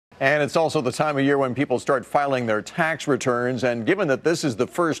And it's also the time of year when people start filing their tax returns. And given that this is the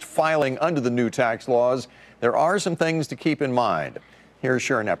first filing under the new tax laws, there are some things to keep in mind. Here's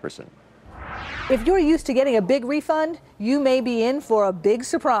Sharon Epperson. If you're used to getting a big refund, you may be in for a big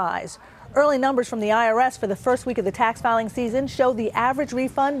surprise. Early numbers from the IRS for the first week of the tax filing season show the average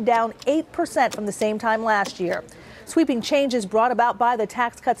refund down 8% from the same time last year. Sweeping changes brought about by the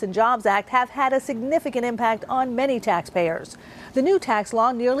Tax Cuts and Jobs Act have had a significant impact on many taxpayers. The new tax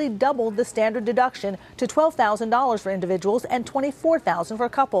law nearly doubled the standard deduction to $12,000 for individuals and $24,000 for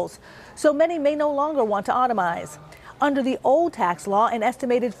couples. So many may no longer want to itemize. Under the old tax law, an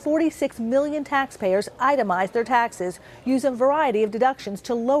estimated 46 million taxpayers itemized their taxes, using a variety of deductions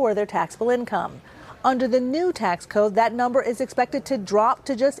to lower their taxable income. Under the new tax code, that number is expected to drop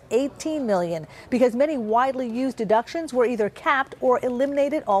to just 18 million because many widely used deductions were either capped or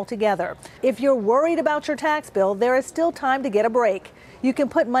eliminated altogether. If you're worried about your tax bill, there is still time to get a break. You can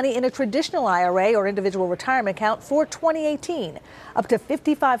put money in a traditional IRA or individual retirement account for 2018, up to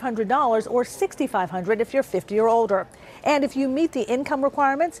 $5,500 or $6,500 if you're 50 or older. And if you meet the income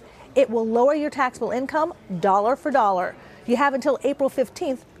requirements, it will lower your taxable income dollar for dollar. You have until April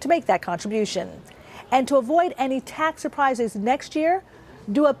 15th to make that contribution. And to avoid any tax surprises next year,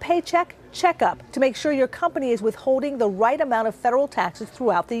 do a paycheck checkup to make sure your company is withholding the right amount of federal taxes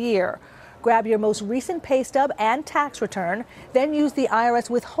throughout the year. Grab your most recent pay stub and tax return, then use the IRS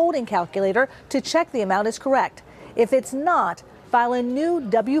withholding calculator to check the amount is correct. If it's not, file a new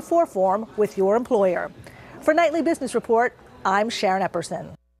W-4 form with your employer. For Nightly Business Report, I'm Sharon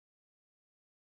Epperson.